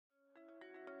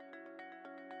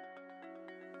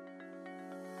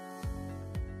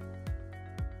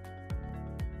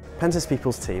Pentest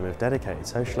People's team of dedicated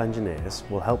social engineers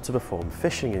will help to perform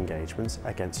phishing engagements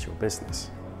against your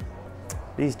business.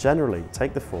 These generally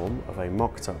take the form of a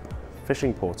mocked-up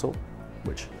phishing portal,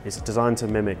 which is designed to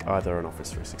mimic either an Office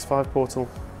 365 portal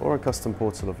or a custom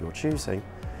portal of your choosing,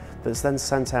 that's then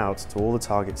sent out to all the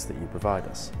targets that you provide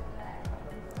us.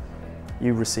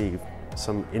 You receive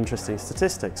some interesting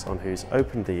statistics on who's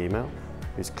opened the email,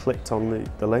 who's clicked on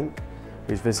the link,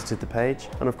 who's visited the page,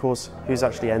 and of course who's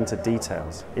actually entered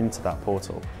details into that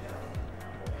portal.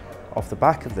 Off the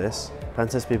back of this,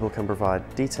 Pentest people can provide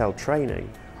detailed training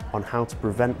on how to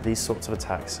prevent these sorts of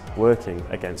attacks working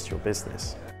against your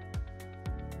business.